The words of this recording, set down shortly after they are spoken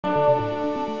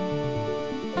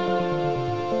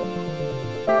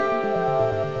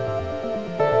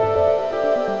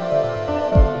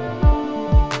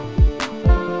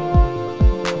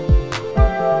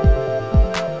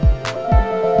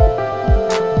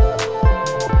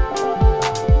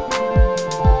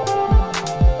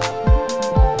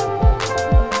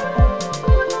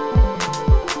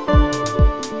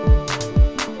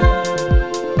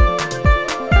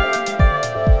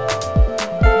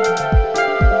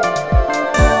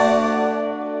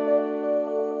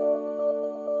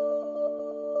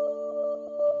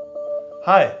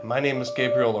Hi, my name is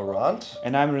Gabriel Laurent.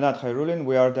 And I'm Renat Khairulin.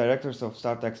 We are directors of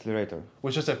Starta Accelerator,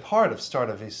 which is a part of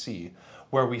Starta VC,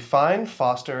 where we find,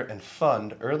 foster, and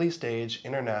fund early-stage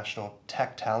international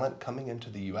tech talent coming into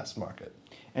the US market.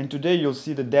 And today you'll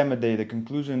see the demo day, the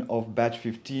conclusion of batch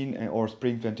 15 or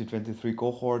spring 2023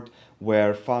 cohort,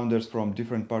 where founders from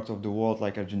different parts of the world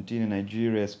like Argentina,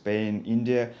 Nigeria, Spain,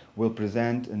 India will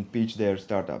present and pitch their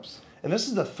startups. And this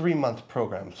is a 3-month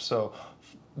program, so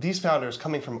these founders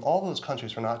coming from all those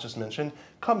countries Renat just mentioned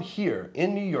come here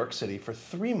in New York City for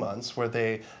 3 months where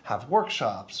they have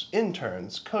workshops,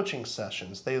 interns, coaching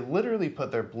sessions. They literally put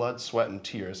their blood, sweat, and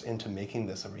tears into making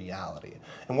this a reality.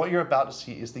 And what you're about to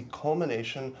see is the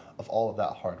culmination of all of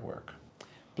that hard work.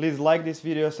 Please like this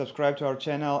video, subscribe to our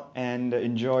channel, and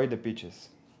enjoy the pitches.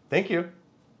 Thank you.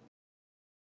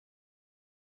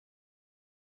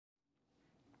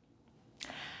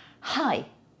 Hi,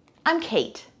 I'm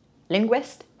Kate,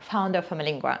 linguist, founder of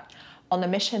Amalingua, on a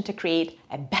mission to create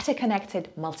a better connected,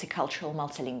 multicultural,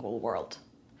 multilingual world.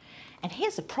 And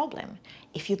here's the problem.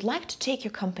 If you'd like to take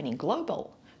your company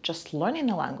global, just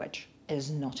learning a language is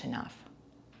not enough.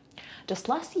 Just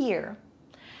last year,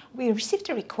 we received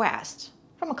a request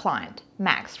from a client,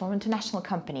 Max, from an international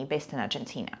company based in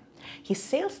Argentina. His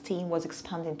sales team was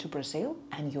expanding to Brazil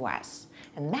and US,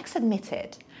 and Max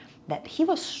admitted that he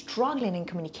was struggling in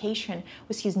communication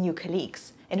with his new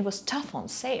colleagues, and it was tough on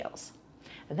sales.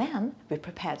 Then we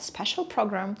prepared a special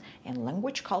program in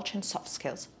language, culture, and soft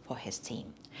skills for his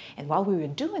team. And while we were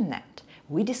doing that,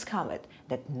 we discovered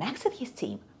that Max and his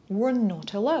team were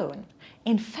not alone.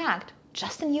 In fact,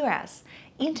 just in US,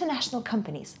 international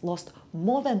companies lost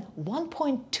more than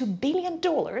 $1.2 billion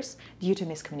due to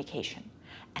miscommunication.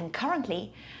 And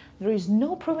currently, there is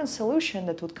no proven solution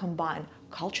that would combine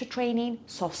culture training,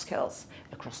 soft skills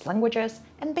across languages,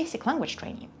 and basic language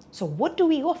training. So what do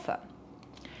we offer?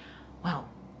 Well,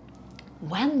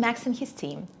 when Max and his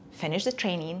team finished the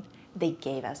training, they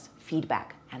gave us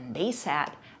feedback, and they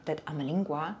said that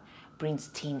Amalingua brings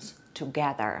teams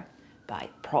together by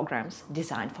programs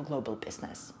designed for global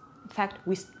business. In fact,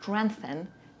 we strengthen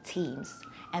teams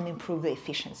and improve the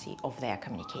efficiency of their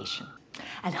communication.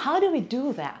 And how do we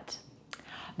do that?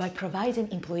 By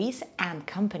providing employees and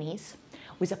companies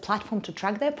with a platform to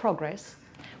track their progress,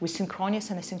 with synchronous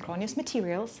and asynchronous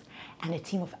materials, and a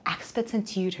team of experts and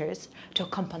tutors to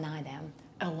accompany them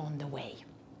along the way.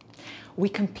 We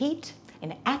compete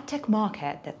in an ad tech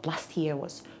market that last year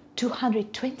was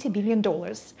 $220 billion.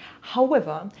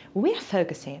 However, we are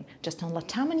focusing just on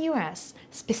LATAM and US,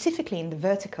 specifically in the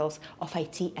verticals of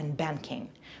IT and banking,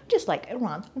 which is like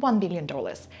around $1 billion.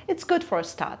 It's good for a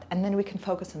start, and then we can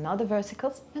focus on other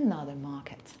verticals and other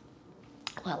markets.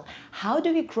 Well, how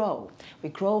do we grow? We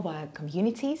grow via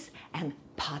communities and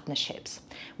partnerships.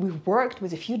 We've worked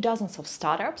with a few dozens of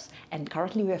startups, and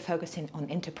currently we are focusing on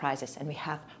enterprises, and we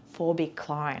have 4 big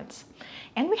clients.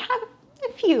 And we have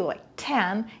a few, like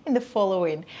 10, in the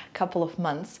following couple of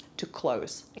months to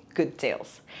close good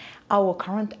deals. Our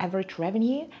current average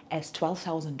revenue is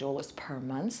 $12,000 per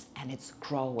month, and it's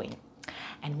growing.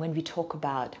 And when we talk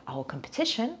about our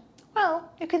competition, well,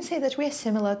 you can say that we are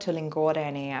similar to Lingoda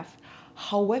and AF.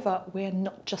 However, we are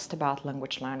not just about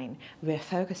language learning. We are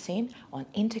focusing on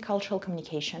intercultural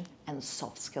communication and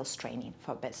soft skills training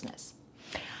for business.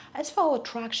 As for our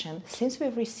traction, since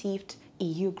we've received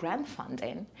EU grant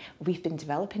funding, we've been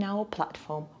developing our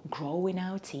platform, growing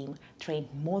our team, trained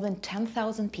more than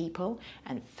 10,000 people,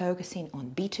 and focusing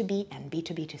on B2B and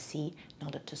B2B2C in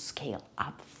order to scale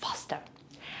up faster.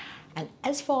 And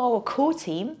as for our core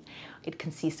team, it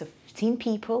consists of 15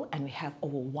 people, and we have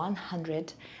over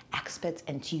 100 experts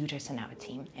and tutors in our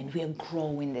team, and we are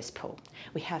growing this pool.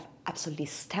 We have absolutely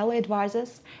stellar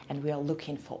advisors, and we are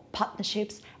looking for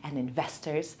partnerships and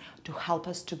investors to help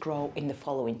us to grow in the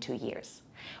following 2 years.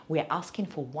 We are asking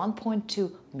for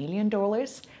 $1.2 million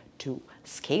to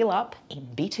scale up in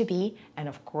B2B and,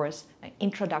 of course,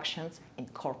 introductions in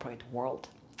corporate world.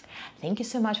 Thank you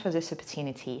so much for this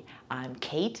opportunity. I'm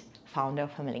Kate, founder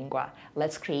of Amalingua.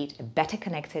 Let's create a better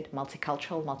connected,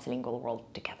 multicultural, multilingual world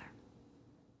together.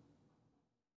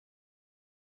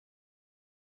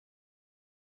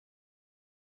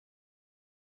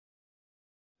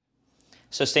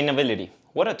 Sustainability.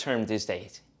 What a term these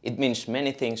days. It means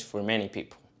many things for many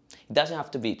people. It doesn't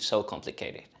have to be so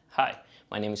complicated. Hi,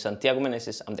 my name is Santiago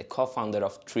Meneses. I'm the co-founder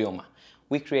of Trioma.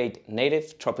 We create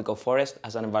native tropical forest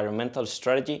as an environmental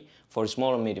strategy for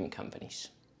small and medium companies.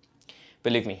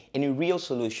 Believe me, any real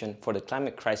solution for the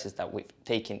climate crisis that we're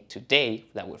facing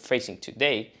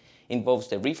today, involves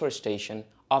the reforestation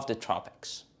of the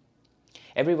tropics.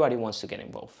 Everybody wants to get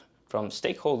involved, from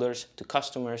stakeholders to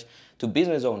customers to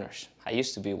business owners. I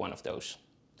used to be one of those.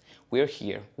 We're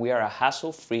here. We are a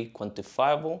hassle-free,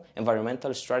 quantifiable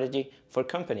environmental strategy for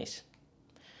companies.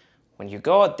 When you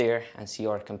go out there and see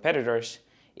our competitors,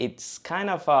 it's kind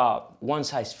of a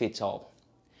one-size-fits-all.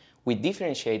 We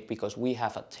differentiate because we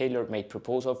have a tailor-made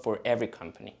proposal for every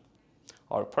company.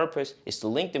 Our purpose is to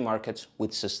link the markets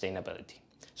with sustainability.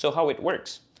 So how it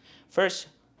works? First,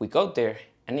 we go there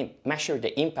and measure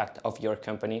the impact of your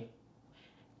company.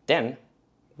 Then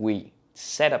we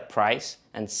set a price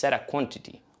and set a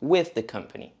quantity with the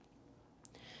company.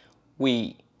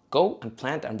 We go and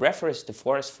plant and reference the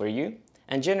forest for you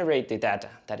and generate the data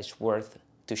that is worth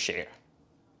to share.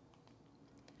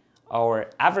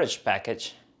 Our average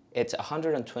package, it's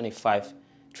 125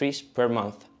 trees per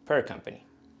month per company.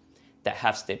 That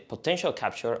has the potential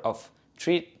capture of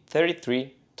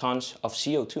 33 tons of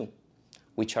CO2,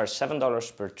 which are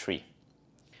 $7 per tree.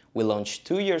 We launched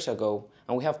 2 years ago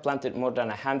and we have planted more than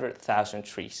 100,000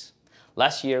 trees.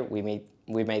 Last year we made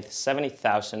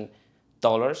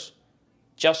 $70,000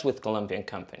 just with Colombian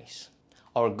companies.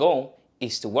 Our goal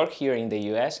is to work here in the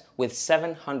US with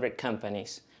 700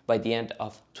 companies by the end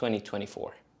of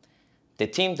 2024. The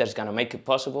team that's gonna make it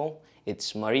possible,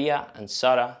 it's Maria and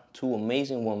Sara, two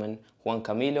amazing women, Juan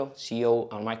Camilo, CEO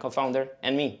and my co-founder,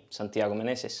 and me, Santiago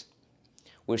Meneses.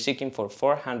 We're seeking for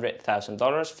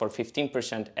 $400,000 for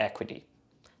 15% equity.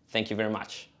 Thank you very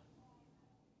much.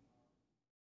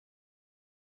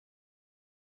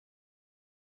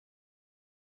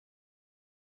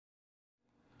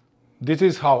 This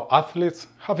is how athletes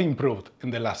have improved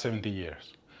in the last 70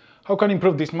 years. How can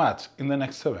improve this much in the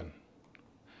next 7?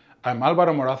 I'm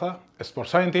Álvaro Moraza, a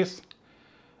sports scientist,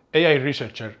 AI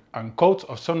researcher, and coach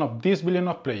of some of these billion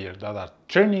of players that are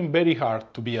training very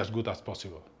hard to be as good as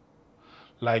possible.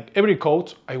 Like every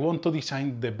coach, I want to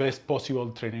design the best possible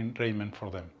training regimen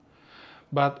for them.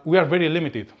 But we are very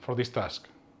limited for this task.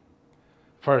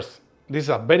 First, this is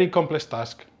a very complex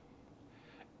task.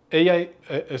 AI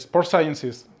sports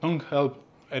sciences don't have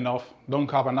an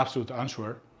absolute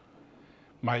answer.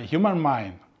 My human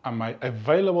mind and my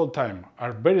available time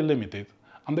are very limited,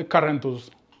 and the current tools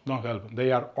don't help.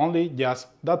 They are only just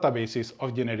databases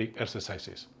of generic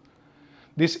exercises.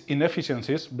 These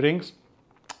inefficiencies brings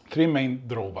 3 main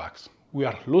drawbacks. We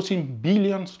are losing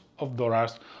billions of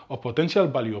dollars of potential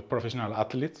value of professional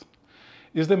athletes.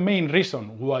 It's the main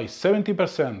reason why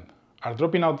 70% are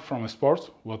dropping out from sports,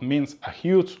 what means a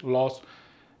huge loss,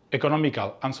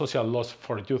 economical and social loss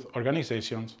for youth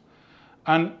organizations,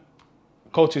 and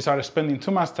coaches are spending too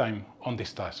much time on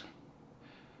this task.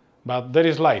 But there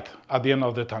is light at the end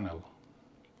of the tunnel.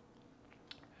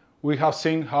 We have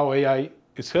seen how AI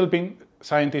is helping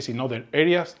scientists in other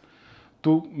areas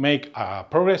to make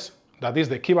progress that is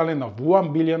the equivalent of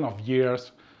 1 billion of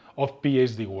years of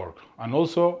PhD work. And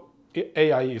also,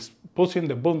 AI is pushing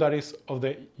the boundaries of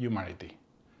the humanity.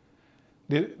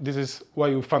 This is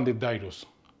why we funded Dairus.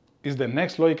 It's the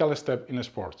next logical step in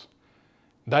sports.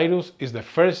 Dairus is the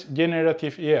first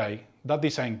generative AI that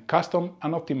designed custom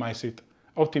and optimized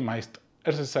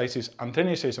exercises and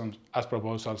training sessions as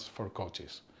proposals for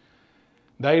coaches.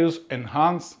 Dairus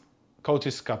enhanced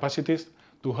coaches' capacities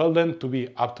to help them to be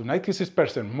up to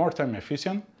 96% more time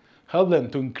efficient, help them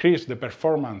to increase the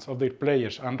performance of their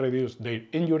players and reduce their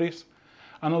injuries,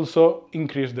 and also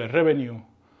increase the revenue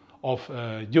of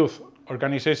youth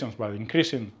organizations by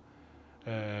increasing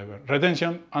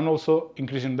retention, and also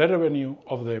increasing the revenue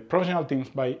of the professional teams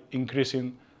by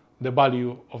increasing the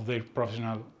value of their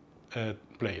professional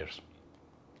players.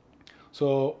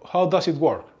 So how does it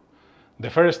work?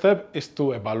 The first step is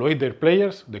to evaluate their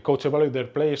players. The coach evaluates their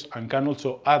players and can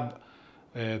also add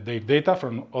their data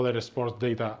from other sports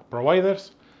data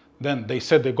providers. Then they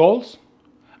set the goals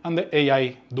and the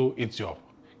AI do its job.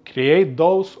 Create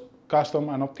those custom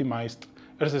and optimized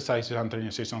exercises and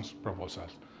training sessions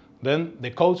proposals. Then the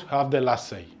coach have the last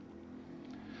say.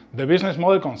 The business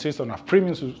model consists on a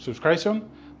premium subscription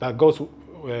that goes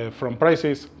from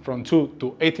prices from $2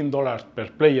 to $18 per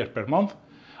player per month,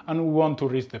 and we want to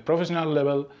reach the professional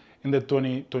level in the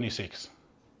 2026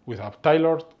 with a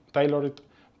tailored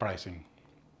pricing.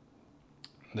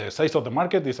 The size of the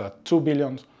market is a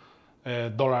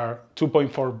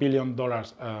 $2.4 billion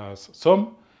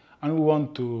sum, and we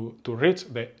want to reach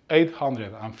the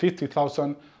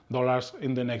 $850,000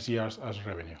 in the next years as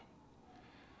revenue.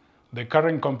 The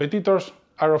current competitors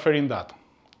are offering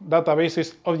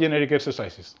databases of generic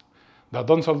exercises that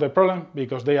don't solve the problem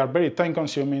because they are very time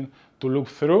consuming to look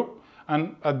through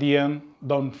and at the end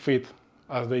don't fit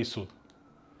as they should.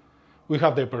 We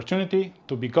have the opportunity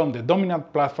to become the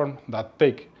dominant platform that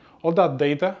take all that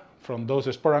data from those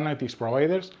sport analytics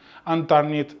providers and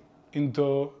turn it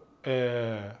into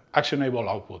actionable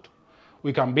output.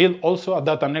 we can build also a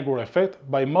data network effect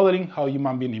by modeling how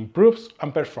human being improves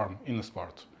and performs in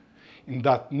sports. In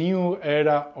that new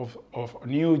era of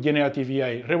new generative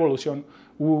AI revolution,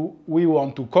 we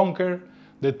want to conquer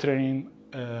the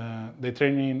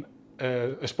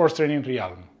sports training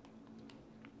realm.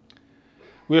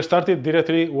 We started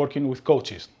directly working with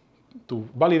coaches to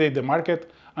validate the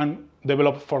market and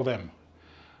develop for them.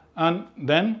 And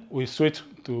then we switched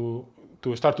to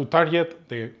start to target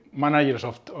the managers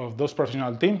of those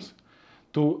professional teams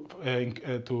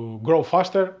to grow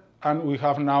faster, and we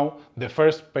have now the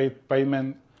first paid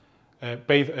pilot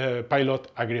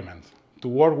agreement to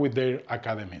work with their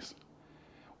academies.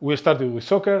 We started with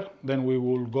soccer, then we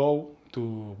will go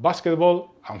to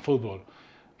basketball and football,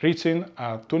 reaching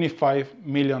 25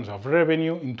 million of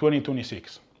revenue in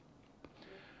 2026.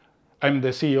 I'm the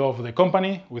CEO of the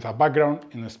company with a background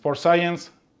in sports science,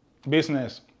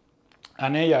 business,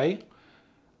 and AI.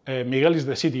 Miguel is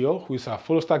the CTO, who is a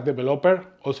full-stack developer,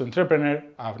 also entrepreneur,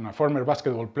 and a former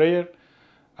basketball player.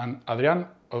 And Adrian,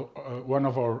 one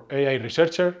of our AI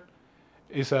researchers,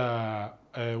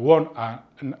 won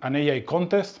an AI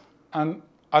contest. And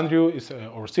Andrew is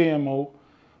our CMO,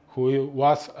 who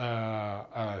was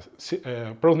a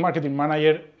product marketing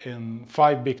manager in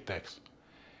 5 big techs.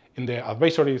 In the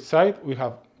advisory side, we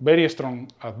have very strong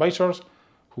advisors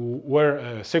who were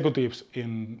executives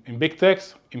in big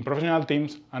techs, in professional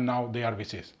teams, and now they are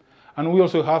VCs. And we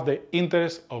also have the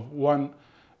interest of one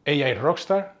AI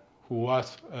rockstar who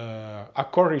was a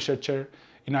core researcher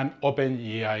in an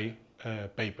OpenAI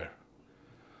paper.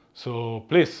 So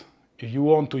please, if you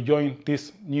want to join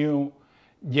this new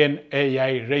Gen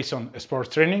AI Rayson sports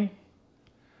training,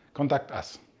 contact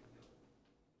us.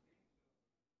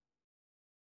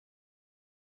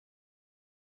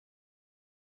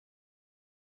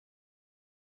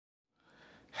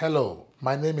 Hello,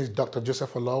 my name is Dr.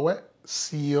 Joseph Olowe,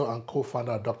 CEO and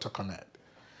co-founder of Dr. Connect.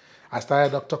 I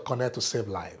started Dr. Connect to save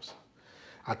lives.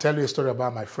 I'll tell you a story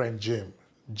about my friend Jim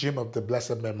of the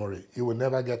blessed memory. You will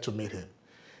never get to meet him.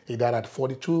 He died at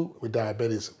 42 with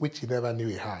diabetes, which he never knew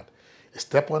he had. He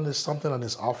stepped on something on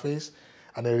his office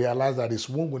and he realized that his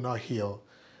wound would not heal.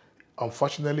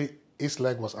 Unfortunately, his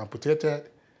leg was amputated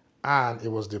and he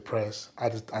was depressed.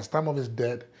 At the time of his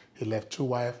death, he left a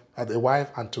wife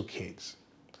and 2 kids.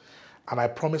 And I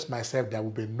promised myself there will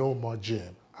be no more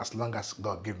Jim as long as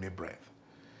God give me breath.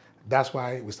 That's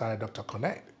why we started Dr.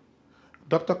 Connect.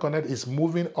 Dr. Connect is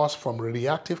moving us from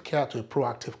reactive care to a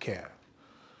proactive care.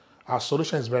 Our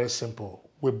solution is very simple.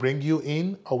 We bring you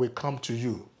in or we come to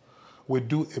you. We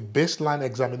do a baseline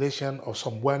examination of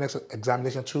some wellness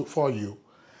examination for you.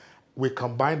 We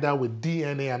combine that with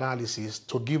DNA analysis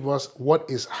to give us what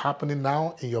is happening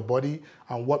now in your body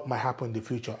and what might happen in the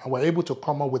future. And we're able to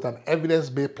come up with an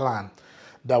evidence-based plan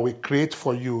that we create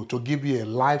for you to give you a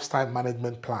lifestyle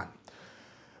management plan.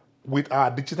 With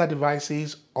our digital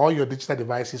devices, all your digital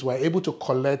devices, we're able to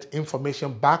collect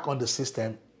information back on the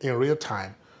system in real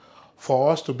time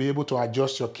for us to be able to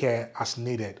adjust your care as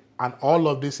needed. And all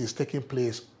of this is taking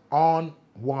place on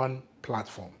one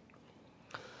platform.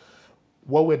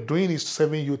 What we're doing is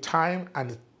saving you time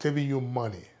and saving you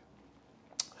money.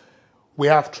 We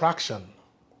have traction.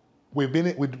 We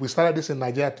started this in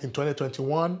Nigeria in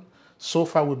 2021. So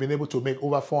far, we've been able to make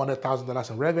over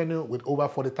 $400,000 in revenue with over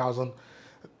 40,000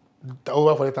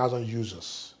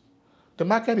 users. The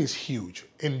market is huge.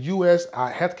 In US,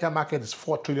 our healthcare market is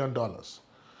 $4 trillion.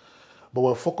 But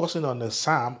we're focusing on a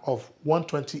SAM of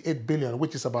 $128 billion,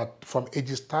 which is about from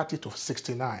ages 30 to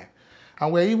 69.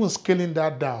 And we're even scaling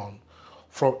that down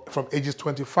from ages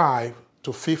 25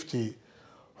 to 50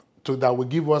 that will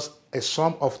give us a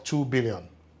sum of $2 billion.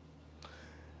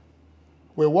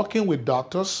 We're working with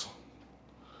doctors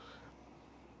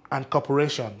and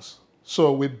corporations.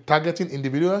 So we're targeting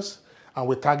individuals and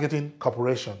we're targeting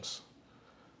corporations.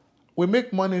 We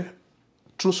make money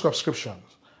through subscriptions.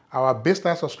 Our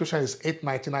baseline subscription is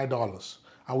 $899,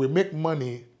 and we make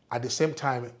money at the same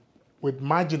time with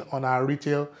margin on our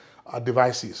retail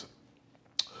devices.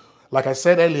 Like I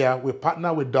said earlier, we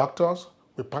partner with doctors,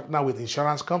 we partner with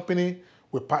insurance company,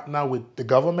 we partner with the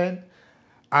government,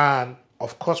 and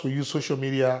of course we use social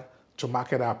media to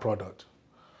market our product.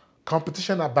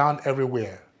 Competition abound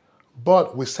everywhere,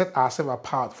 but we set ourselves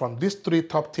apart from these 3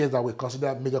 top tiers that we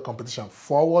consider major competition: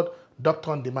 Forward,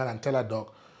 Doctor on Demand, and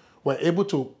Teladoc. We're able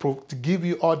to give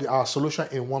you all our solution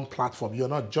in one platform. You're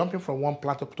not jumping from one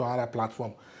platform to another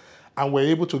platform. And we're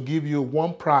able to give you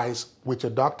one price with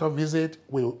your doctor visit,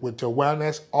 with your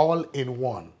wellness, all in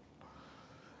one.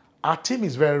 Our team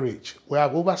is very rich. We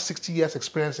have over 60 years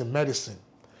experience in medicine,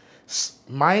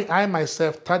 I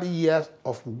myself, 30 years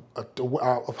of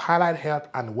highlight health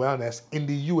and wellness in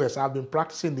the US. I've been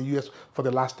practicing in the US for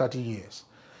the last 30 years.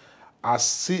 Our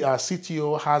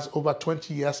CTO has over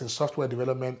 20 years in software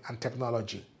development and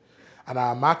technology. And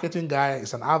our marketing guy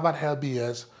is an Harvard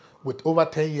LBS with over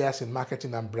 10 years in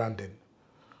marketing and branding.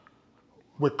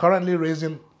 We're currently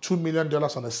raising $2 million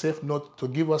on a safe note to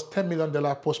give us $10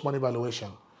 million post-money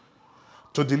valuation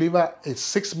to deliver a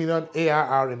 $6 million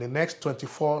ARR in the next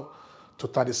 24 to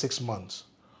 36 months.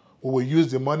 We will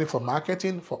use the money for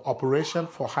marketing, for operation,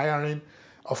 for hiring,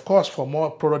 of course, for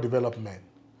more product development.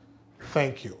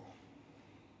 Thank you.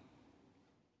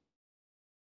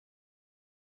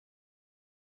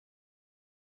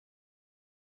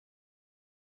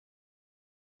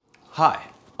 Hi,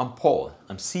 I'm Paul.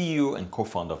 I'm CEO and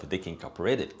co-founder of Edeki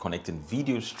Incorporated, connecting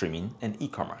video streaming and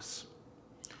e-commerce.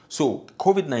 So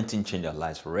COVID-19 changed our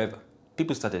lives forever.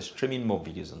 People started streaming more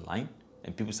videos online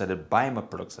and people started buying more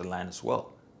products online as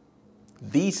well.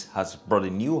 This has brought a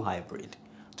new hybrid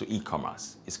to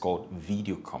e-commerce. It's called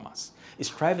video commerce. It's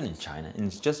thriving in China and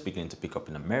it's just beginning to pick up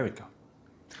in America.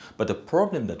 But the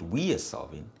problem that we are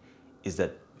solving is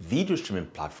that video streaming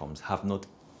platforms have not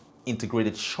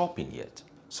integrated shopping yet.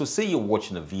 So say you're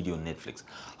watching a video on Netflix.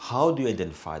 How do you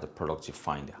identify the products you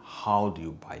find there? How do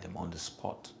you buy them on the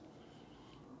spot?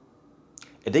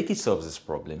 Edeki solves this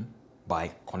problem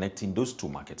by connecting those two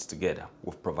markets together.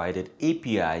 We've provided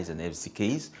APIs and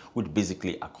SDKs, which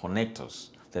basically are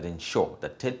connectors that ensure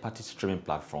that third-party streaming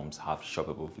platforms have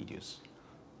shoppable videos.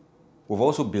 We've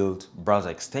also built browser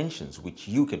extensions which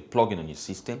you can plug in on your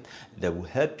system that will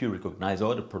help you recognize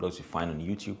all the products you find on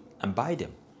YouTube and buy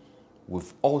them.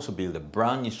 We've also built a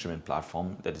brand new streaming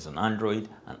platform that is on Android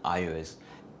and iOS,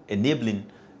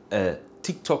 enabling a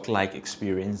TikTok-like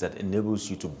experience that enables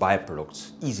you to buy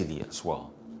products easily as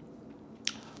well.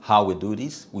 How we do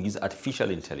this? We use artificial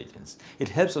intelligence. It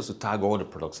helps us to tag all the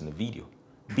products in the video,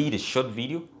 be it a short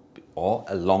video or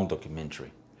a long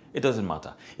documentary. It doesn't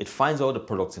matter. It finds all the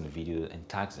products in the video and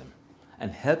tags them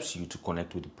and helps you to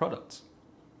connect with the products.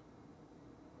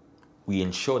 We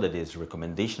ensure that there's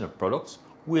recommendation of products.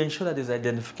 We ensure that there's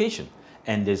identification,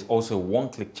 and there's also a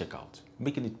one-click checkout,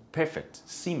 making it perfect,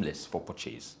 seamless for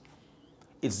purchase.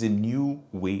 It's the new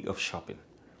way of shopping.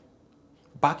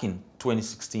 Back in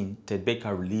 2016, Ted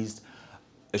Baker released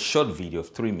a short video of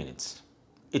 3 minutes.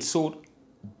 It sold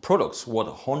products worth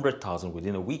 100,000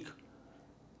 within a week.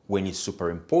 When you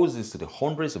superimpose this to the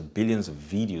hundreds of billions of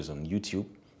videos on YouTube,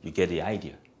 you get the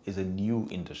idea. It's a new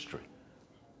industry.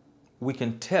 We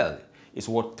can tell it's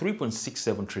worth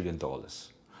 $3.67 trillion.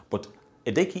 But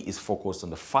Edeki is focused on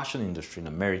the fashion industry in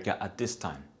America at this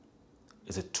time.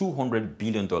 It's a $200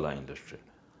 billion industry,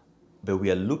 but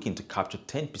we are looking to capture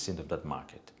 10% of that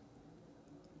market.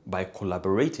 By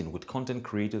collaborating with content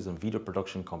creators and video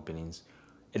production companies,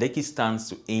 Edeki stands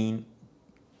to aim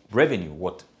revenue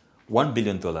worth $1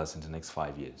 billion in the next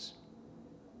 5 years.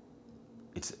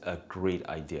 It's a great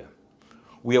idea.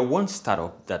 We are one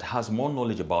startup that has more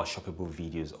knowledge about shoppable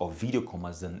videos or video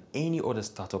commerce than any other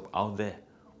startup out there.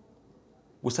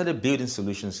 We started building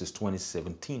solutions since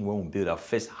 2017 when we built our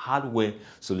first hardware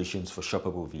solutions for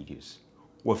shoppable videos.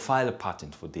 We'll file a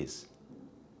patent for this.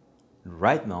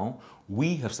 Right now,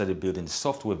 we have started building the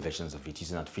software versions of it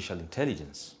using artificial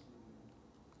intelligence,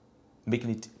 making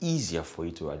it easier for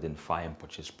you to identify and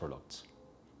purchase products.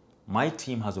 My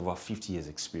team has over 50 years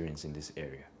experience in this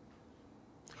area.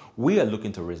 We are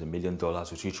looking to raise $1 million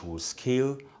with which we will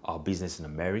scale our business in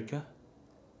America,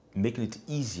 making it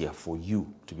easier for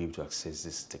you to be able to access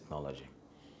this technology.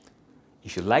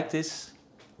 If you like this,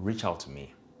 reach out to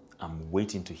me. I'm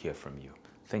waiting to hear from you.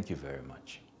 Thank you very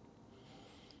much.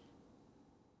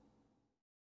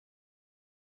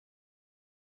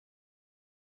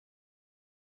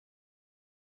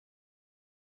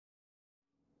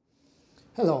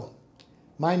 Hello,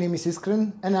 my name is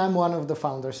Iskren and I'm one of the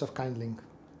founders of KindLink.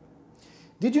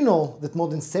 Did you know that more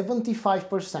than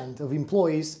 75% of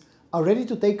employees are ready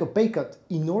to take a pay cut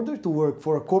in order to work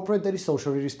for a corporate that is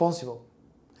socially responsible?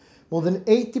 More than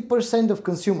 80% of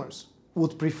consumers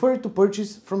would prefer to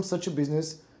purchase from such a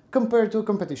business compared to a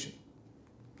competition.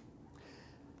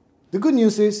 The good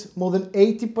news is more than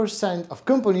 80% of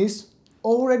companies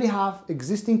already have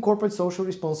existing corporate social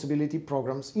responsibility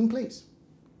programs in place.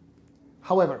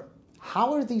 However,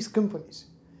 how are these companies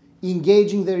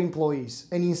engaging their employees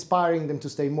and inspiring them to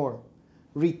stay more,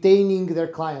 retaining their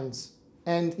clients,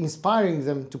 and inspiring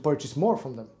them to purchase more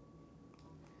from them?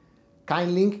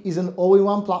 KindLink is an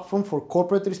all-in-one platform for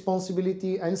corporate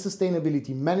responsibility and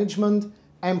sustainability management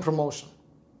and promotion.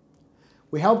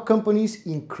 We help companies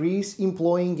increase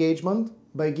employee engagement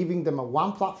by giving them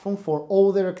one platform for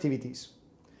all their activities.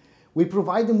 We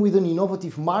provide them with an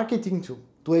innovative marketing tool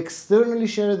to externally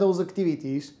share those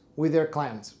activities with their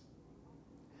clients.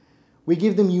 We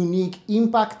give them unique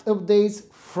impact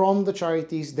updates from the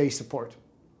charities they support.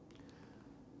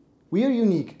 We are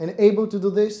unique and able to do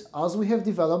this as we have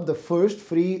developed the first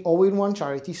free all-in-one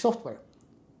charity software,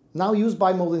 now used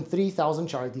by more than 3,000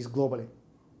 charities globally.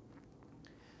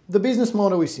 The business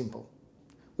model is simple.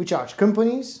 We charge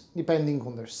companies, depending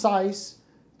on their size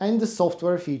and the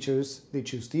software features they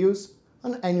choose to use,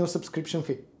 an annual subscription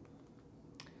fee.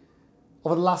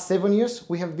 Over the last 7 years,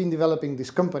 we have been developing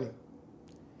this company.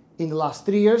 In the last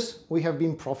 3 years, we have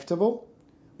been profitable.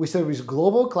 We service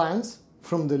global clients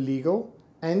from the legal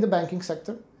and the banking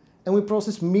sector, and we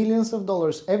process millions of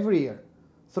dollars every year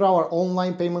through our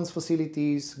online payments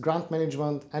facilities, grant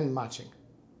management, and matching.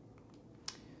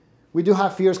 We do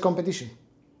have fierce competition.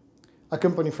 A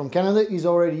company from Canada is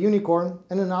already a unicorn,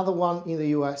 and another one in the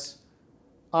US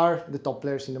are the top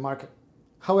players in the market.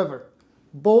 However,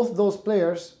 both those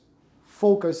players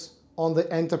focus on the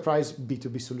enterprise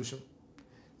B2B solution.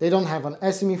 They don't have an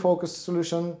SME-focused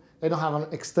solution, they don't have an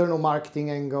external marketing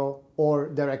angle or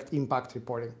direct impact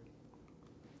reporting.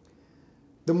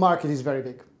 The market is very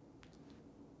big.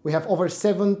 We have over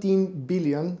 17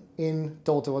 billion in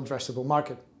total addressable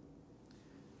market.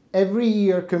 Every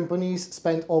year, companies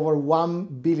spend over 1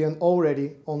 billion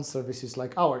already on services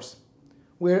like ours.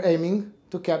 We're aiming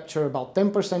to capture about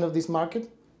 10% of this market,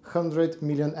 100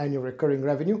 million annual recurring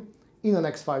revenue, in the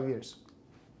next 5 years.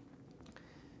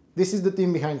 This is the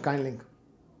team behind KindLink.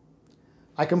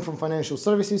 I come from financial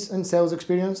services and sales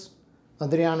experience,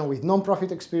 Adriano with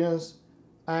non-profit experience,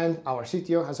 and our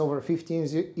CTO has over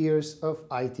 15 years of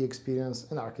IT experience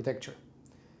and architecture.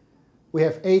 We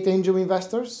have 8 angel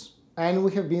investors, and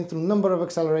we have been through a number of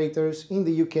accelerators in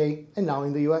the UK and now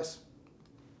in the US.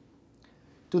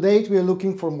 To date, we are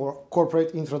looking for more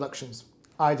corporate introductions,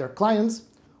 either clients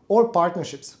or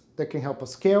partnerships that can help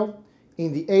us scale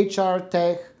in the HR,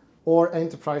 tech, or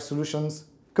enterprise solutions,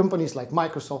 companies like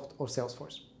Microsoft or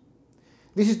Salesforce.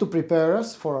 This is to prepare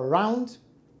us for a round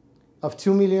of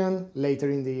 2 million later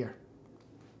in the year.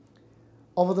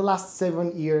 Over the last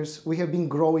 7 years, we have been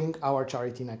growing our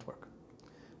charity network.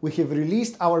 We have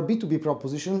released our B2B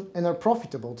proposition and are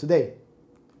profitable today.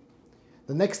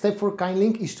 The next step for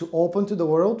KindLink is to open to the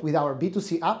world with our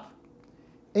B2C app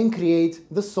and create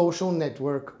the social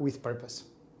network with purpose.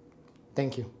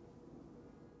 Thank you.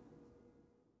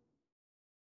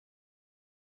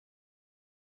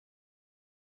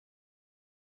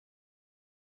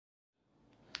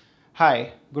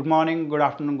 Hi, good morning, good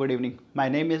afternoon, good evening. My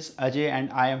name is Ajay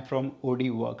and I am from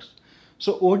OD Works.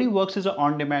 So OD Works is an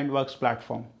on-demand works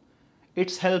platform.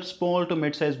 It helps small to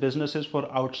mid-sized businesses for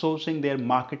outsourcing their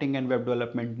marketing and web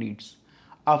development needs.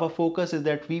 Our focus is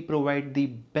that we provide the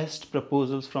best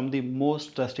proposals from the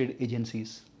most trusted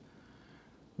agencies.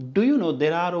 Do you know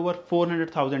there are over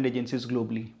 400,000 agencies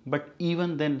globally, but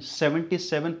even then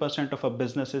 77% of our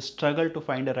businesses struggle to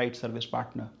find a right service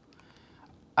partner.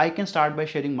 I can start by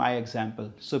sharing my example.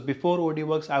 So before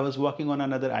ODWorks, I was working on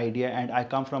another idea and I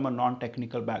come from a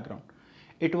non-technical background.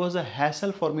 It was a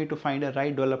hassle for me to find a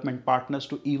right development partners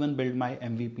to even build my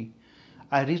MVP.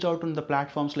 I reached out on the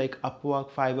platforms like Upwork,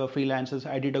 Fiverr, freelancers.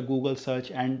 I did a Google search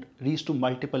and reached to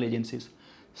multiple agencies.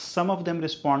 Some of them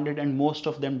responded and most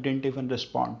of them didn't even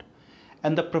respond.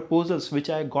 And the proposals which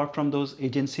I got from those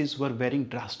agencies were varying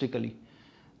drastically.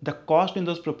 The cost in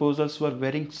those proposals were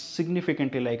varying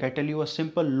significantly. Like I tell you, a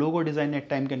simple logo design at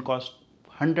time can cost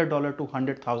 $100 to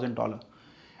 $100,000.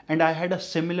 And I had a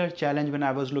similar challenge when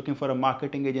I was looking for a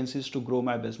marketing agencies to grow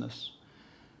my business.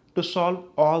 To solve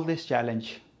all this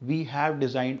challenge, we have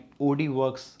designed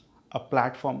ODWorks, a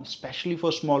platform especially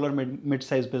for smaller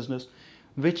mid-sized business,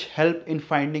 which help in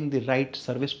finding the right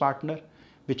service partner,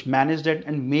 which manage that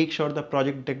and make sure the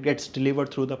project that gets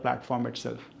delivered through the platform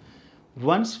itself.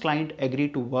 Once client agree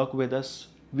to work with us,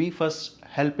 we first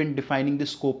help in defining the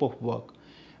scope of work.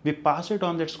 We pass it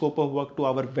on that scope of work to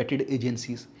our vetted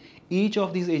agencies. Each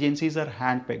of these agencies are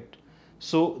handpicked.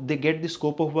 So they get the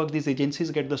scope of work, these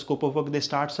agencies get the scope of work, they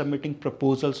start submitting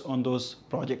proposals on those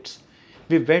projects.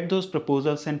 We vet those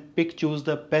proposals and choose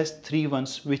the best 3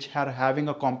 ones which are having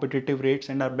a competitive rates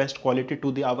and are best quality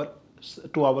to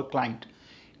our client.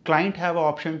 Client have an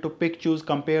option to choose,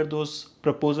 compare those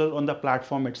proposals on the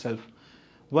platform itself.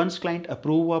 Once client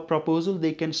approve a proposal,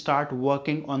 they can start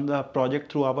working on the project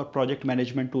through our project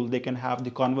management tool. They can have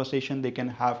the conversation, they can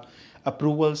have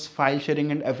approvals, file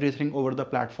sharing and everything over the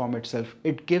platform itself.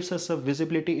 It gives us a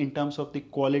visibility in terms of the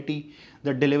quality,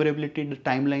 the deliverability, the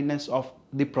timeliness of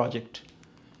the project.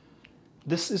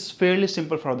 This is fairly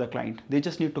simple for the client. They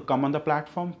just need to come on the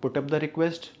platform, put up the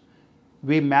request,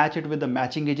 We match it with the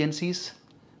matching agencies.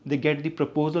 They get the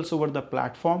proposals over the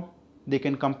platform. They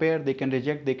can compare, they can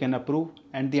reject, they can approve,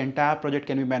 and the entire project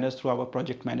can be managed through our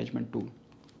project management tool.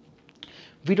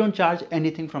 We don't charge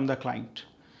anything from the client.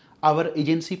 Our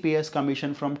agency pays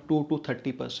commission from 2 to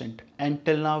 30%. And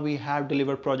till now we have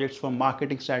delivered projects for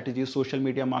marketing strategies, social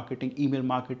media marketing, email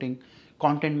marketing,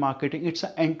 content marketing. It's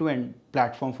an end-to-end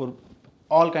platform for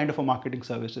all kind of marketing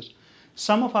services.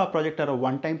 Some of our projects are a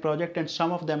one-time project and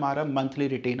some of them are a monthly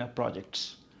retainer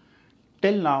projects.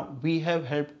 Till now, we have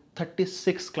helped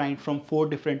 36 clients from 4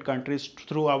 different countries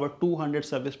through our 200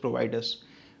 service providers.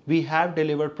 We have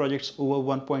delivered projects over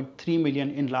 1.3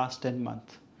 million in last 10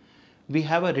 months. We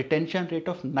have a retention rate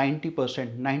of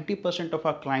 90%. 90% of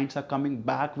our clients are coming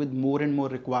back with more and more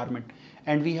requirement.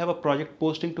 And we have a project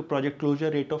posting to project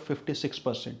closure rate of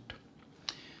 56%.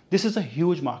 This is a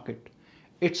huge market.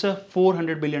 It's a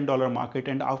 $400 billion market,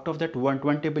 and out of that,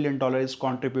 $120 billion is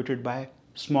contributed by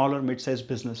smaller mid-sized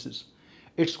businesses.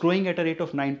 It's growing at a rate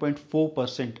of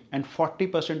 9.4%, and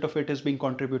 40% of it is being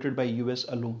contributed by US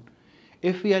alone.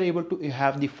 If we are able to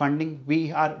have the funding,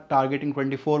 we are targeting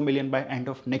 24 million by end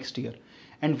of next year.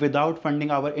 And without funding,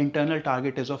 our internal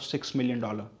target is of $6 million.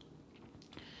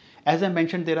 As I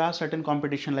mentioned, there are certain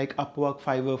competition like Upwork,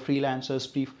 Fiverr,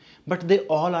 freelancers, Brief, but they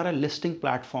all are a listing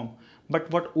platform. But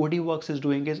what ODWorks is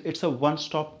doing is it's a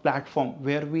one-stop platform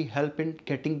where we help in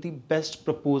getting the best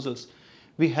proposals.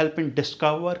 We help in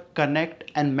discover, connect,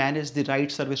 and manage the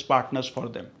right service partners for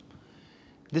them.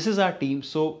 This is our team.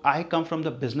 So I come from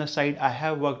the business side. I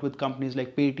have worked with companies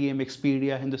like Paytm,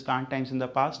 Expedia, Hindustan Times in the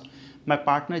past. My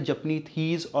partner Japneet,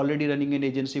 he is already running an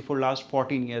agency for last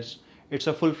 14 years. It's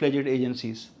a full-fledged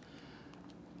agencies.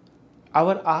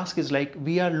 Our ask is like,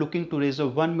 we are looking to raise a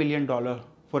 $1 million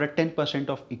for a 10%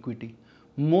 of equity.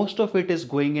 Most of it is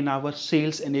going in our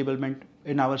sales enablement,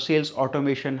 in our sales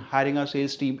automation, hiring our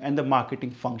sales team, and the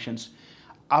marketing functions.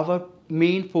 Our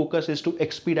main focus is to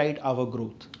expedite our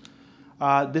growth.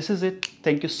 This is it.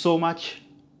 Thank you so much.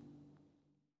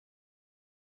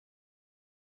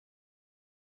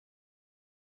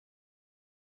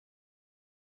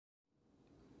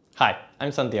 Hi,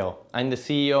 I'm Santiago. I'm the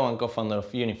CEO and co-founder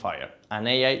of Unifier, an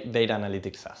AI data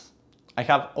analytics SaaS. I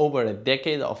have over a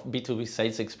decade of B2B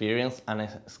sales experience and I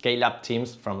scale up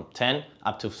teams from 10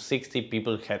 up to 60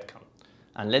 people headcount.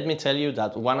 And let me tell you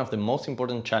that one of the most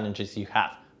important challenges you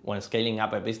have when scaling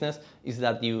up a business is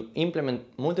that you implement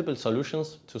multiple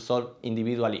solutions to solve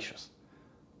individual issues,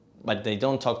 but they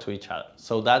don't talk to each other.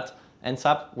 So that ends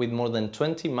up with more than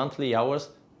 20 monthly hours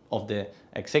of the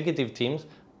executive teams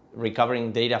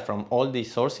recovering data from all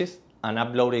these sources and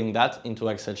uploading that into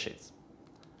Excel sheets.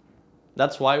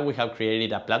 That's why we have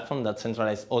created a platform that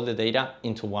centralizes all the data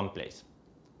into one place.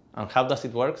 And how does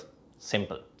it work?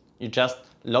 Simple. You just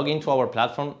log into our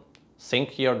platform,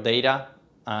 sync your data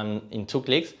in 2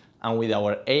 clicks, and with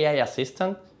our AI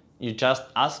assistant, you just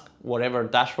ask whatever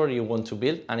dashboard you want to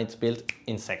build, and it's built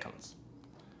in seconds.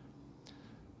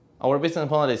 Our business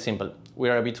model is simple. We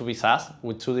are a B2B SaaS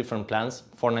with 2 different plans,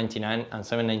 $499 and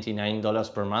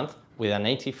 $799 per month, with an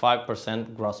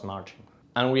 85% gross margin.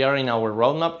 And we are in our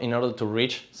roadmap in order to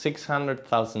reach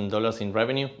 $600,000 in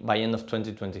revenue by end of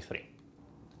 2023.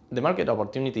 The market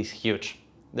opportunity is huge.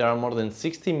 There are more than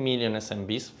 60 million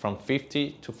SMBs from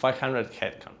 50 to 500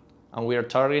 headcount, and we are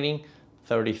targeting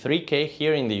 33K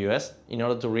here in the US in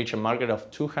order to reach a market of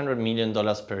 $200 million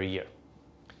per year.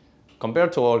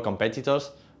 Compared to our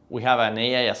competitors, we have an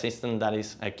AI assistant that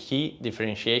is a key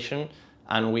differentiation,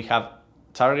 and we have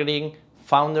targeting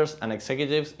founders and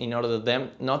executives in order for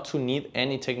them not to need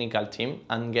any technical team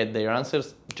and get their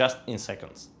answers just in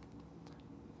seconds.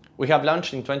 We have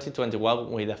launched in 2021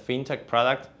 with a fintech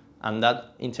product, and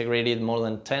that integrated more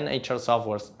than 10 HR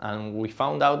softwares, and we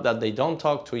found out that they don't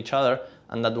talk to each other,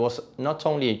 and that was not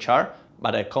only HR,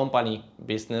 but a company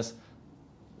business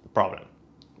problem.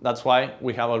 That's why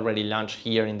we have already launched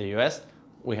here in the US.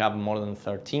 We have more than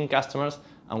 13 customers,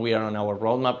 and we are on our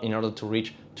roadmap in order to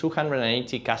reach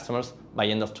 280 customers by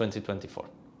end of 2024.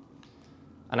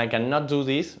 And I cannot do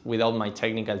this without my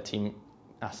technical team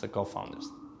as the co-founders.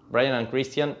 Brian and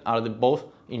Christian are both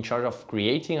in charge of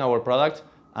creating our product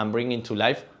and bringing to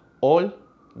life all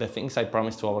the things I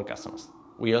promised to our customers.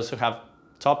 We also have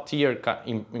top-tier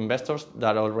investors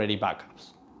that already back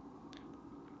us.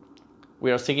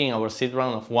 We are seeking our seed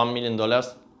round of $1 million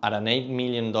at an $8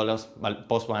 million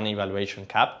post-money valuation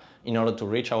cap in order to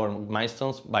reach our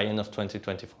milestones by end of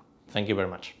 2024. Thank you very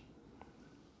much.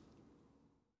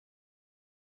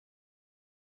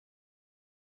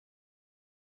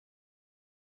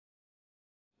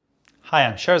 Hi,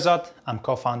 I'm Sherzad. I'm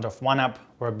co-founder of OneUp.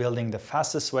 We're building the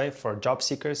fastest way for job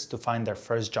seekers to find their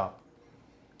first job.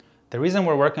 The reason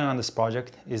we're working on this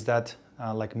project is that,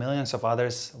 like millions of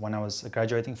others, when I was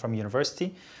graduating from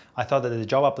university, I thought that the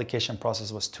job application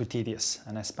process was too tedious,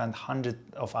 and I spent hundreds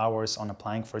of hours on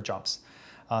applying for jobs.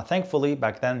 Thankfully,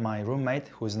 back then, my roommate,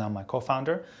 who is now my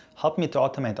co-founder, helped me to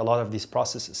automate a lot of these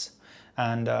processes.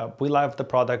 And we loved the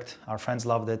product, our friends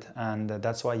loved it, and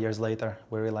that's why years later,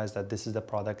 we realized that this is the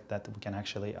product that we can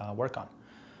actually work on.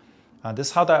 This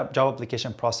is how the job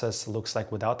application process looks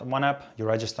like without one app. You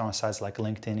register on sites like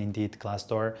LinkedIn, Indeed,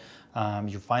 Glassdoor.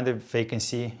 You find a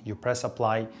vacancy, you press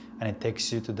apply, and it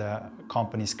takes you to the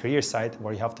company's career site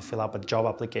where you have to fill out a job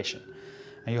application.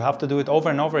 And you have to do it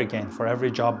over and over again for every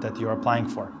job that you're applying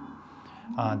for.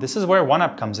 This is where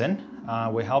OneApp comes in.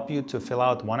 We help you to fill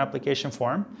out one application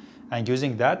form, and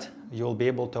using that, you'll be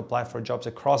able to apply for jobs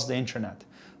across the internet.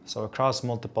 So across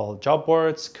multiple job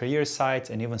boards, career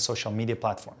sites, and even social media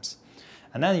platforms.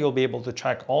 And then you'll be able to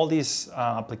track all these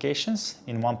applications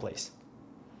in one place.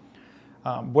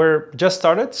 We're just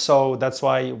started, so that's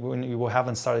why we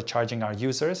haven't started charging our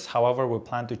users. However, we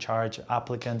plan to charge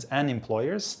applicants and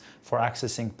employers for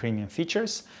accessing premium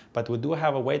features, but we do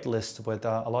have a wait list with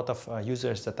a lot of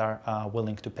users that are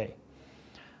willing to pay.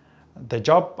 The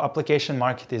job application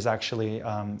market is actually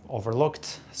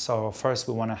overlooked. So first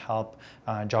we want to help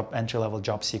entry-level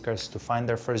job seekers to find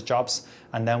their first jobs,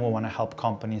 and then we want to help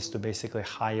companies to basically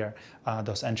hire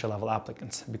those entry-level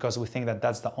applicants, because we think that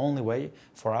that's the only way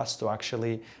for us to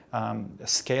actually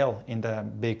scale in the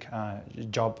big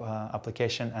job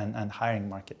application and hiring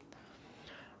market.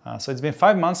 So it's been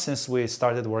 5 months since we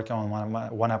started working on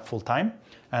OneApp full-time,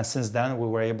 and since then we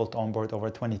were able to onboard over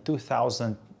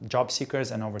 22,000 job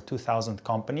seekers and over 2,000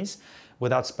 companies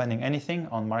without spending anything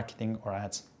on marketing or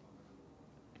ads.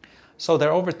 So there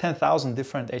are over 10,000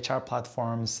 different HR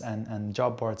platforms and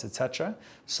job boards, etc.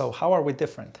 So how are we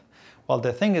different? Well,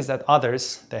 the thing is that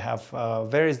others, they have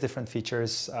various different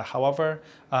features. However,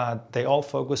 they all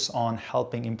focus on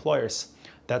helping employers.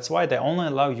 That's why they only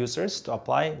allow users to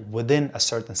apply within a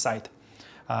certain site.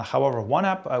 However,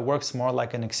 OneApp works more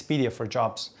like an Expedia for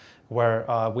jobs, where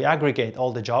we aggregate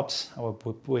all the jobs,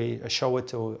 we show it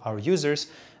to our users,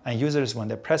 and users, when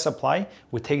they press apply,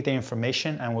 we take the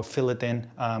information and we fill it in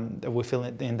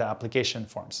the application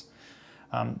forms.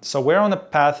 So we're on a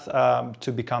path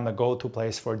to become a go-to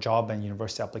place for job and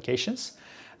university applications.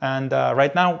 And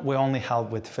right now, we only help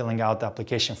with filling out the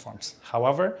application forms.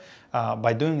 However,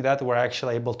 by doing that, we're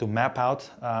actually able to map out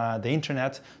the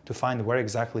internet to find where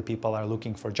exactly people are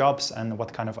looking for jobs and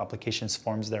what kind of applications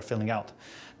forms they're filling out.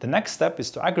 The next step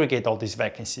is to aggregate all these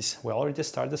vacancies. We already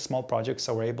started a small project,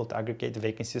 so we're able to aggregate the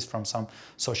vacancies from some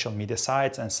social media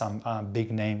sites and some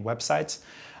big name websites.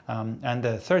 And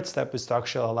the third step is to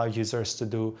actually allow users to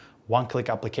do one-click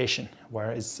application,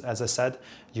 where, as I said,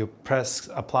 you press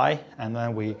apply, and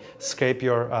then we scrape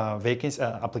your vacancy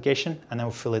application, and then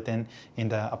we fill it in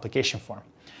the application form.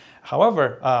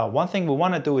 However, one thing we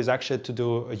want to do is actually to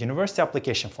do university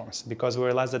application forms, because we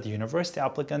realize that the university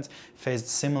applicants face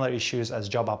similar issues as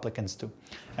job applicants do.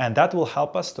 And that will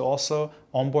help us to also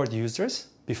onboard users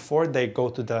before they go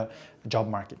to the job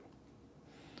market.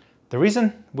 The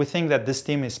reason we think that this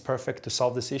team is perfect to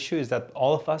solve this issue is that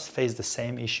all of us face the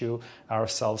same issue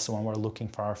ourselves when we're looking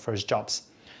for our first jobs.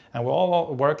 And we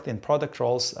all worked in product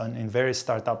roles and in various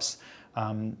startups,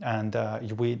 and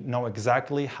we know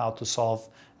exactly how to solve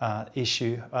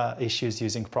issues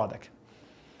using product.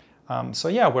 So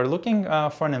yeah, we're looking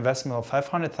for an investment of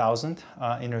 500,000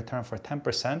 in return for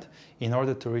 10% in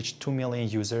order to reach 2 million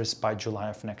users by July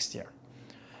of next year.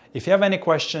 If you have any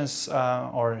questions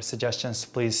or suggestions,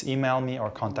 please email me or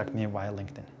contact me via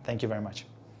LinkedIn. Thank you very much.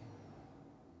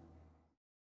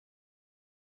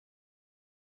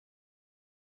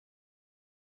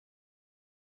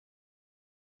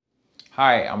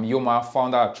 Hi, I'm Yoma,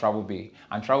 founder at TravelBay,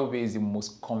 and TravelBay is the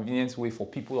most convenient way for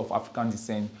people of African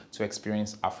descent to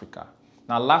experience Africa.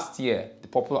 Now, last year, the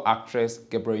popular actress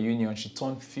Gabrielle Union, she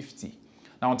turned 50.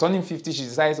 Now, on turning 50, she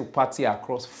decided to party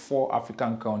across 4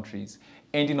 African countries,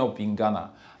 ending up in Ghana.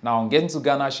 Now, on getting to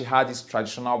Ghana, she had this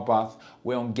traditional bath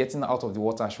where on getting out of the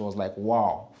water, she was like,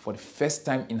 wow, for the first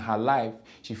time in her life,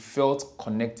 she felt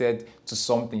connected to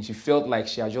something. She felt like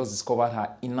she had just discovered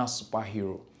her inner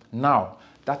superhero. Now,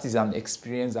 that is an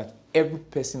experience that every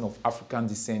person of African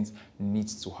descent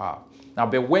needs to have. Now,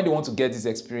 but where they want to get this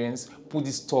experience, put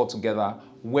this tour together,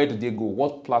 where do they go?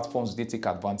 What platforms do they take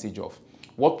advantage of?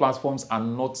 What platforms are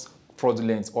not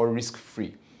fraudulent or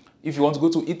risk-free? If you want to go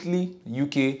to Italy,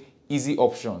 UK, easy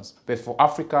options. But for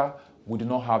Africa, we do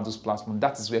not have those platforms.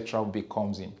 That is where TravelBay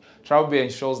comes in. TravelBay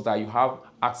ensures that you have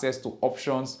access to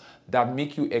options that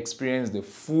make you experience the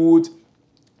food,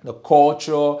 the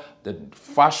culture, the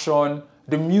fashion,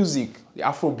 The music, the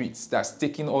Afrobeats that's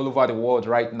taking all over the world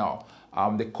right now.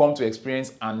 They come to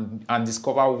experience and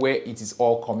discover where it is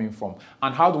all coming from.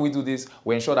 And how do we do this?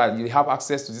 We ensure that you have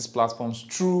access to these platforms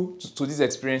through, to these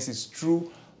experiences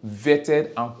through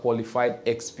vetted and qualified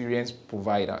experience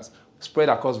providers spread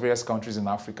across various countries in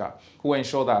Africa who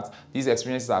ensure that these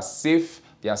experiences are safe,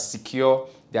 they are secure,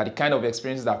 they are the kind of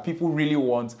experiences that people really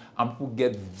want and people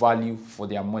get value for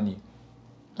their money.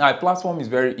 Now, a platform is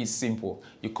very simple.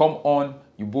 You come on,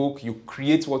 you book, you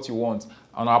create what you want.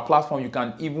 On our platform, you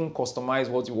can even customize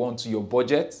what you want to your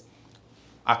budget,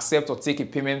 accept or take a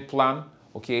payment plan,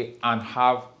 okay, and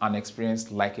have an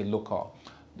experience like a local.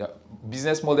 The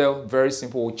business model, very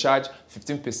simple. We charge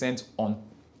 15% on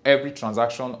every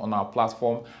transaction on our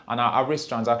platform, and our average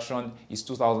transaction is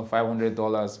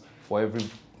 $2,500 for every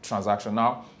transaction.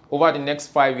 Now, over the next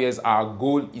 5 years, our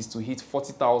goal is to hit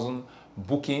 40,000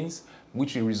 bookings,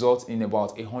 which will result in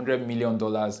about $100 million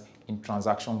in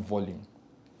transaction volume.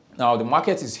 Now, the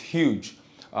market is huge.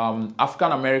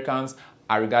 African Americans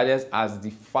are regarded as the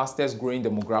fastest growing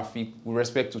demographic with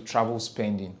respect to travel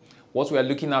spending. What we are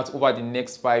looking at over the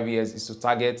next 5 years is to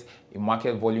target a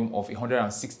market volume of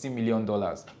 $160 million.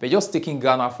 But just taking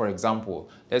Ghana, for example,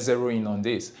 let's zero in on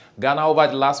this. Ghana over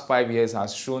the last 5 years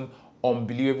has shown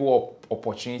unbelievable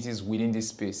opportunities within this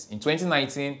space. In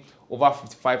 2019, over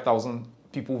 55,000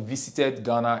 people visited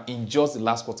Ghana in just the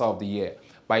last quarter of the year.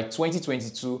 By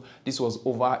 2022, this was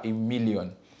over 1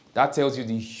 million. That tells you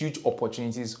the huge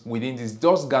opportunities within this.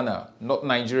 Just Ghana, not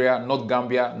Nigeria, not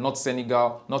Gambia, not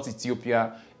Senegal, not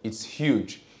Ethiopia. It's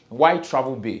huge. Why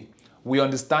Travel Bay? We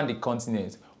understand the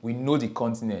continent. We know the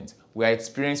continent. We are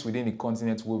experienced within the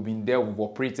continent. We've been there. We've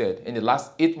operated. In the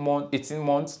last 18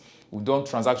 months, we've done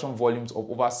transaction volumes of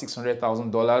over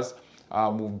 $600,000.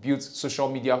 We've built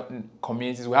social media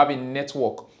communities. We have a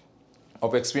network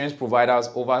of experienced providers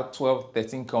over 12,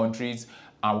 13 countries,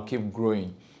 and we keep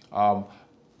growing.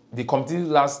 The competitive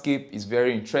landscape is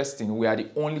very interesting. We are the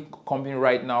only company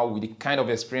right now with the kind of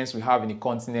experience we have in the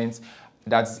continent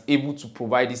that's able to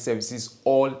provide these services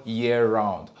all year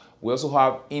round. We also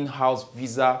have in-house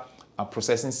visa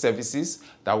processing services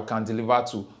that we can deliver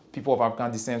to people of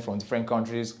African descent from different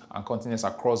countries and continents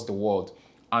across the world,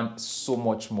 and so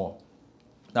much more.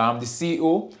 Now, I'm the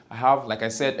CEO. I have, like I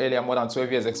said earlier, more than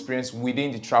 12 years experience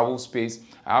within the travel space.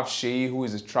 I have Sheyi, who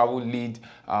is a travel lead.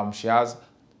 She has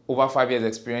over 5 years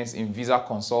experience in visa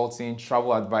consulting,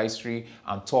 travel advisory,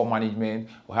 and tour management.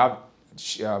 We have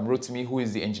Rotimi, who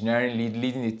is the engineering lead,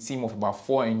 leading a team of about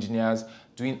 4 engineers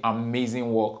doing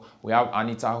amazing work. We have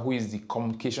Anita, who is the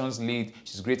communications lead.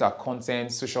 She's great at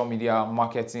content, social media,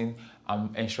 marketing,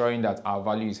 and ensuring that our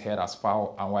value is heard as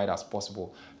far and wide as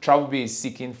possible. TravelBay is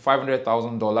seeking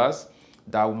 $500,000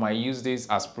 that we might use this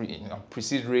as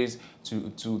pre-seed raise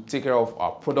to take care of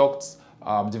our products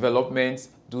development,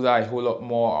 do that a whole lot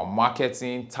more, our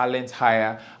marketing, talent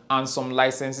hire, and some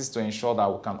licenses to ensure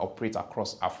that we can operate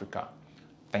across Africa.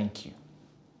 Thank you.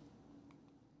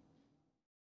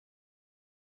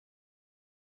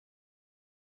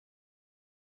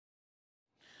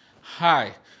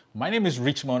 Hi, my name is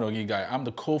Richmond Ogigai. I'm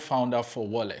the co-founder for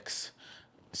Wolex.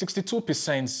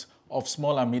 62% of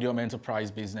small and medium enterprise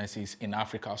businesses in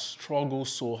Africa struggle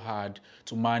so hard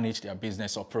to manage their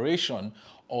business operation,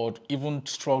 or even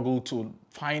struggle to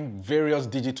find various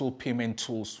digital payment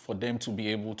tools for them to be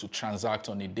able to transact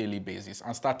on a daily basis.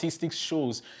 And statistics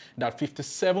shows that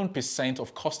 57%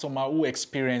 of customers who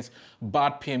experience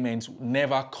bad payments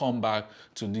never come back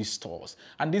to these stores.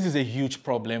 And this is a huge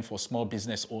problem for small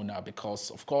business owners because,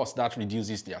 of course, that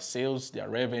reduces their sales, their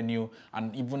revenue,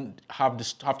 and even have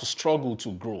to struggle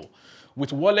to grow.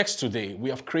 With Wolex today, we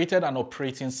have created an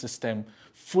operating system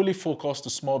fully focused to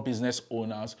small business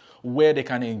owners where they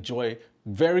can enjoy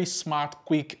very smart,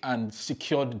 quick, and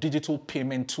secure digital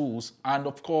payment tools, and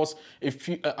of course,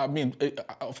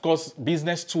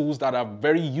 business tools that are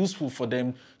very useful for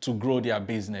them to grow their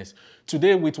business.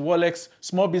 Today, with Wolex,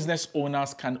 small business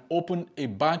owners can open a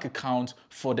bank account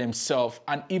for themselves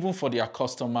and even for their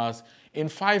customers in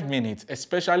 5 minutes,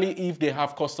 especially if they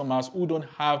have customers who don't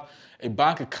have a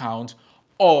bank account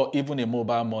or even a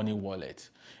mobile money wallet.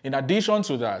 In addition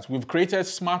to that, we've created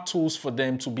smart tools for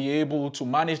them to be able to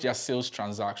manage their sales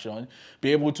transaction,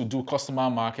 be able to do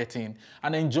customer marketing,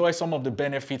 and enjoy some of the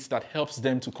benefits that helps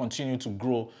them to continue to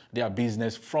grow their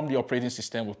business from the operating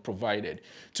system we've provided.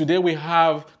 Today, we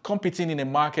have competing in a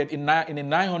market, in a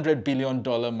 $900 billion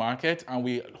market, and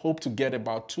we hope to get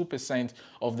about 2%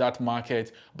 of that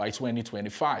market by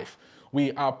 2025.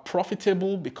 We are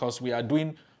profitable because we are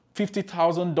doing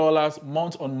 $50,000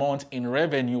 month on month in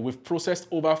revenue. We've processed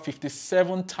over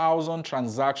 57,000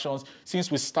 transactions since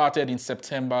we started in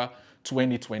September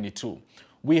 2022.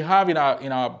 We have in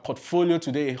our portfolio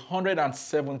today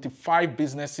 175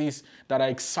 businesses that are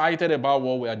excited about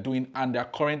what we are doing, and they're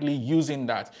currently using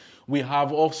that. We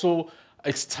have also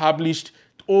established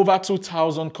over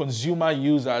 2,000 consumer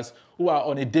users who are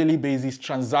on a daily basis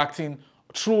transacting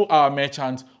through our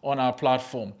merchants on our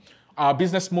platform. Our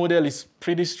business model is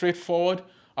pretty straightforward.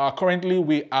 Currently,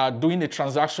 we are doing a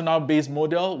transactional-based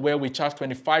model where we charge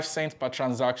 25 cents per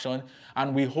transaction,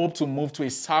 and we hope to move to a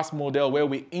SaaS model where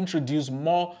we introduce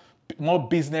more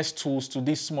business tools to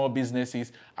these small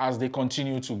businesses as they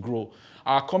continue to grow.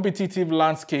 Our competitive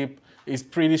landscape is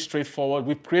pretty straightforward.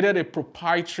 We've created a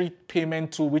proprietary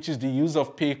payment tool, which is the use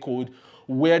of pay code,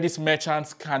 where these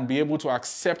merchants can be able to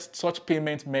accept such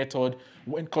payment method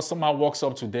when customer walks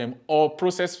up to them, or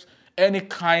process any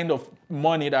kind of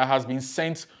money that has been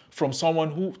sent from someone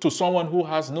who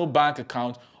has no bank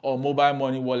account or mobile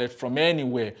money wallet from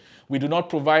anywhere. We do not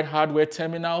provide hardware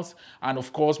terminals, and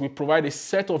of course we provide a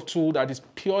set of tools that is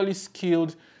purely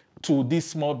skilled to these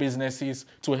small businesses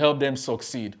to help them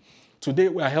succeed. Today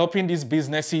we are helping these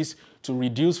businesses to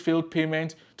reduce failed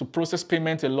payment, to process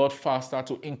payment a lot faster,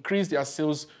 to increase their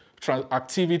sales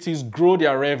activities, grow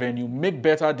their revenue, make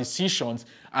better decisions,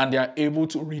 and they are able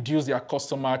to reduce their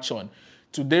customer churn.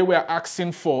 Today we are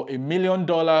asking for $1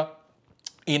 million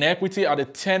in equity at a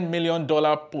 $10 million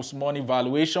post-money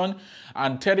valuation,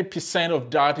 and 30% of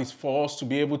that is for us to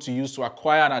be able to use to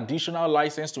acquire an additional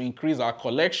license to increase our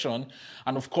collection,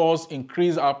 and of course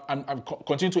increase our and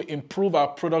continue to improve our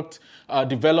product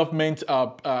development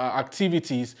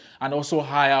activities, and also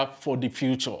hire for the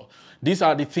future. These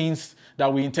are the things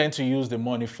that we intend to use the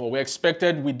money for. We're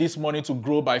expected with this money to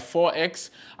grow by 4x,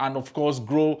 and of course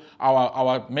grow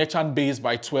our merchant base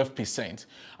by 12%.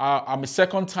 I'm a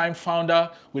second-time founder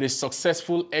with a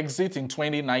successful exit in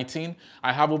 2019.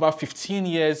 I have over 15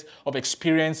 years of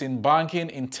experience in banking,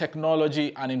 in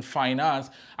technology, and in finance.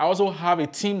 I also have a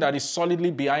team that is solidly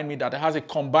behind me that has a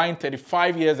combined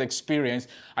 35 years experience.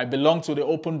 I belong to the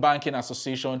Open Banking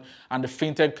Association and the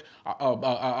FinTech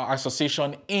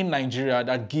Association in Nigeria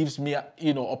that gives me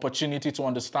opportunity to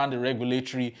understand the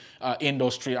regulatory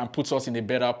industry and puts us in a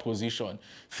better position.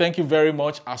 Thank you very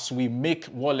much as we make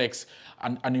Wallex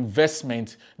an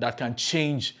investment that can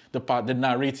change the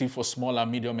narrative for small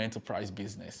and medium enterprise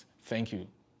business. Thank you.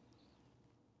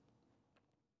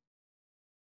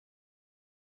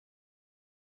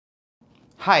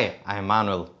 Hi, I'm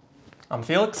Manuel. I'm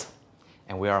Felix.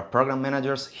 And we are program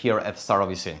managers here at Starta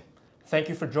VC. Thank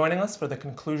you for joining us for the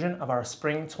conclusion of our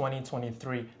Spring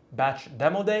 2023 Batch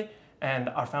Demo Day. And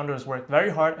our founders worked very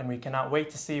hard, and we cannot wait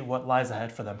to see what lies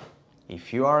ahead for them.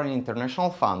 If you are an international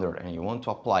founder and you want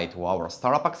to apply to our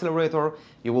Startup Accelerator,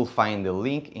 you will find the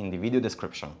link in the video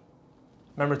description.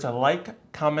 Remember to like,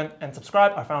 comment, and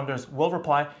subscribe. Our founders will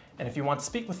reply. And if you want to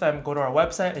speak with them, go to our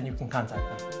website and you can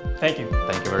contact them. Thank you.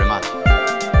 Thank you very much.